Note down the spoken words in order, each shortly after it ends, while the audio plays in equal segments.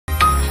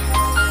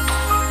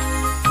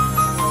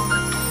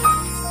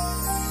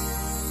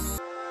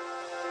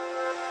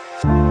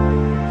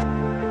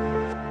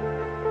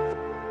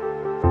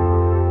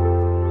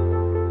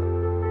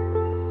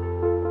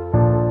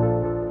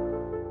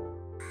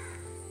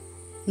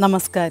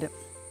നമസ്കാരം.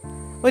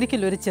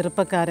 ഒരിക്കലൊരു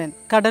ചെറുപ്പക്കാരൻ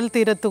കടൽ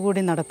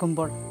തീരത്തുകൂടി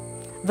നടക്കുമ്പോൾ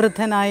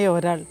വൃദ്ധനായ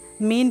ഒരാൾ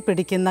മീൻ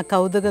പിടിക്കുന്ന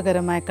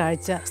കൗതുകകരമായ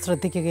കാഴ്ച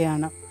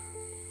ശ്രദ്ധിക്കുകയാണ്.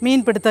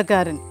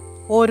 മീൻപിടുത്തക്കാരൻ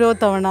ഓരോ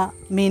തവണ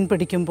മീൻ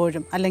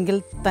പിടിക്കുമ്പോഴും അല്ലെങ്കിൽ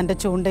തൻ്റെ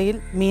ചൂണ്ടയിൽ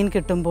മീൻ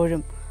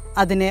കിട്ടുമ്പോഴും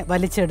അതിനെ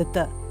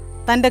വലിച്ചെടുത്ത്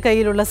തൻ്റെ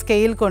കയ്യിലുള്ള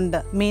സ്കെയിൽ കൊണ്ട്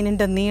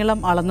മീനിൻ്റെ നീളം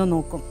അളന്നു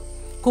നോക്കും.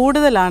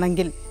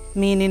 കൂടുതലാണെങ്കിൽ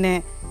മീനിനെ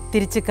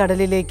തിരിച്ച്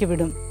കടലിലേക്ക്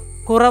വിടും,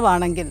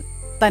 കുറവാണെങ്കിൽ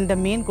തൻ്റെ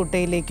മീൻ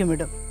കുട്ടയിലേക്കും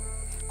വിടും.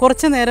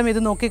 കുറച്ചു നേരം ഇത്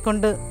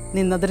നോക്കിക്കൊണ്ട്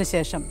നിന്നതിന്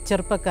ശേഷം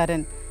ചെറുപ്പക്കാരൻ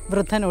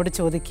വൃദ്ധനോട്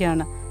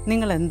ചോദിക്കുകയാണ്,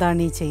 നിങ്ങൾ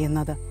എന്താണ് ഈ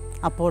ചെയ്യുന്നത്?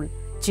 അപ്പോൾ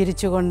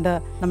ചിരിച്ചുകൊണ്ട്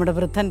നമ്മുടെ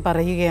വൃദ്ധൻ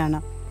പറയുകയാണ്,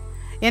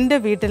 എൻ്റെ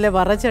വീട്ടിലെ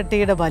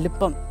വറചട്ടിയുടെ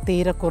വലുപ്പം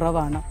തീരെ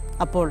കുറവാണ്.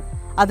 അപ്പോൾ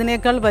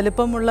അതിനേക്കാൾ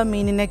വലുപ്പമുള്ള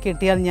മീനിനെ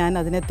കിട്ടിയാൽ ഞാൻ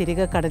അതിനെ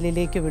തിരികെ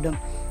കടലിലേക്ക് വിടും.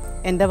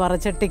 എൻ്റെ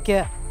വറചട്ടിക്ക്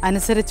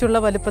അനുസരിച്ചുള്ള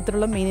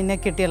വലുപ്പത്തിലുള്ള മീനിനെ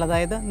കിട്ടിയാൽ,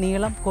 അതായത്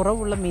നീളം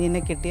കുറവുള്ള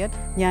മീനിനെ കിട്ടിയാൽ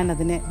ഞാൻ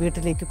അതിനെ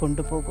വീട്ടിലേക്ക്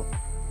കൊണ്ടുപോകും.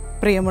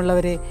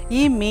 പ്രിയമുള്ളവരെ,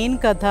 ഈ മീൻ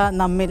കഥ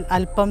നമ്മിൽ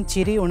അല്പം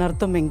ചിരി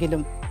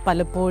ഉണർത്തുമെങ്കിലും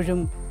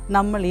പലപ്പോഴും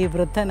നമ്മൾ ഈ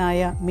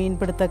വൃദ്ധനായ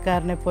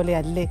മീൻപിടുത്തക്കാരനെ പോലെ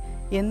അല്ലേ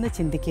എന്ന്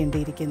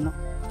ചിന്തിക്കേണ്ടിയിരിക്കുന്നു.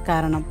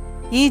 കാരണം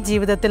ഈ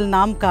ജീവിതത്തിൽ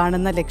നാം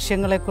കാണുന്ന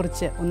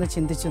ലക്ഷ്യങ്ങളെക്കുറിച്ച് ഒന്ന്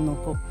ചിന്തിച്ചു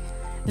നോക്കൂ.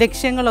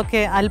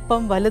 ലക്ഷ്യങ്ങളൊക്കെ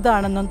അല്പം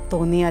വലുതാണെന്ന്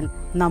തോന്നിയാൽ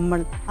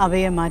നമ്മൾ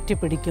അവയെ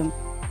മാറ്റിപ്പിടിക്കും.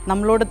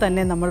 നമ്മളോട്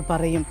തന്നെ നമ്മൾ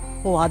പറയും,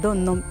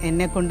 അതൊന്നും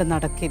എന്നെക്കൊണ്ട്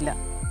നടക്കില്ല.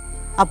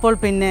 അപ്പോൾ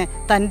പിന്നെ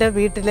തൻ്റെ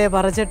വീട്ടിലെ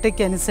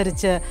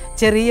വറചട്ടിക്കനുസരിച്ച്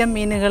ചെറിയ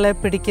മീനുകളെ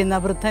പിടിക്കുന്ന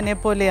വൃദ്ധനെ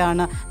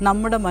പോലെയാണ്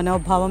നമ്മുടെ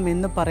മനോഭാവം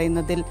എന്ന്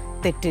പറയുന്നതിൽ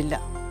തെറ്റില്ല.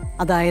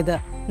 അതായത്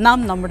നാം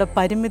നമ്മുടെ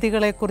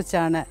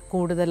പരിമിതികളെക്കുറിച്ചാണ്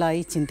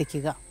കൂടുതലായി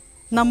ചിന്തിക്കുക.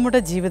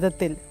 നമ്മുടെ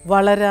ജീവിതത്തിൽ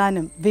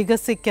വളരാനും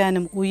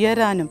വികസിക്കാനും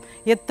ഉയരാനും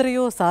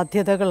എത്രയോ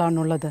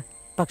സാധ്യതകളാണുള്ളത്.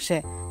 പക്ഷേ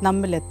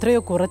നമ്മിൽ എത്രയോ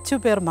കുറച്ചു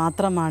പേർ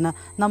മാത്രമാണ്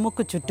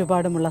നമുക്ക്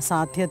ചുറ്റുപാടുമുള്ള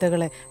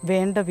സാധ്യതകളെ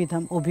വേണ്ട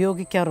വിധം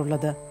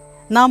ഉപയോഗിക്കാറുള്ളത്.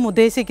 നാം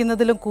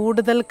ഉദ്ദേശിക്കുന്നതിലും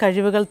കൂടുതൽ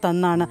കഴിവുകൾ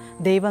തന്നാണ്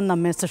ദൈവം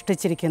നമ്മെ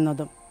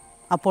സൃഷ്ടിച്ചിരിക്കുന്നതും.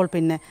 അപ്പോൾ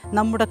പിന്നെ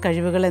നമ്മുടെ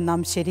കഴിവുകളെ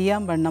നാം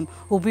ശരിയാം വണ്ണം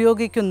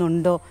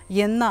ഉപയോഗിക്കുന്നുണ്ടോ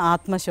എന്ന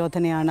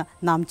ആത്മശോധനയാണ്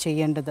നാം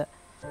ചെയ്യേണ്ടത്.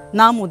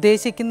 നാം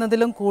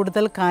ഉദ്ദേശിക്കുന്നതിലും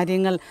കൂടുതൽ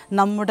കാര്യങ്ങൾ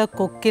നമ്മുടെ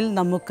കൊക്കിൽ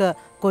നമുക്ക്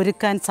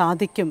കൊരുക്കാൻ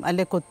സാധിക്കും,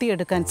 അല്ലെ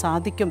കൊത്തിയെടുക്കാൻ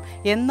സാധിക്കും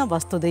എന്ന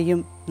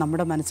വസ്തുതയും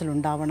നമ്മുടെ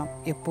മനസ്സിലുണ്ടാവണം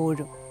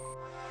എപ്പോഴും.